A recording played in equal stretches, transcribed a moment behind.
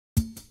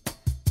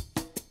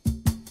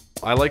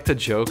I like to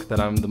joke that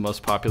I'm the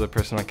most popular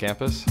person on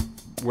campus.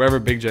 Wherever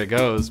Big J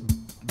goes,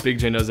 Big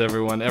J knows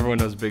everyone, everyone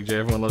knows Big J,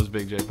 everyone loves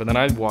Big J. But then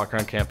I walk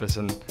around campus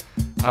and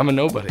I'm a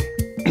nobody.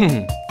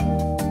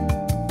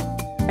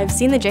 I've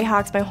seen the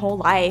Jayhawks my whole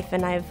life,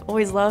 and I've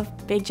always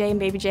loved Big J and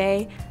Baby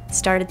J.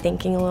 Started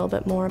thinking a little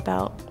bit more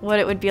about what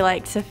it would be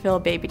like to fill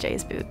Baby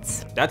J's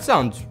boots. That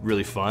sounds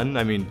really fun.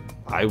 I mean,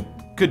 I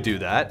could do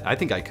that. I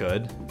think I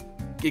could.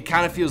 It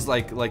kind of feels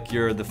like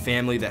you're the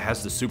family that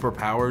has the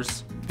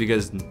superpowers,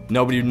 because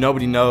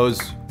nobody knows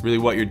really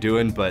what you're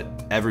doing, but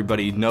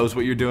everybody knows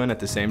what you're doing at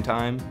the same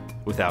time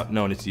without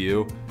knowing it's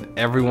you.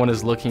 Everyone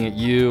is looking at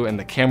you, and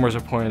the cameras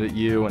are pointed at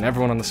you, and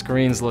everyone on the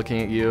screen's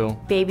looking at you.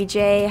 Baby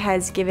J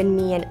has given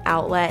me an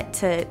outlet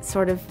to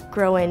sort of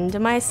grow into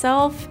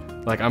myself.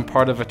 Like, I'm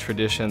part of a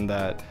tradition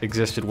that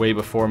existed way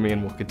before me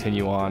and will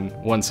continue on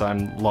once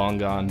I'm long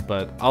gone,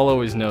 but I'll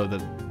always know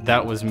that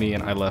that was me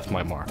and I left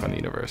my mark on the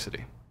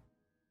university.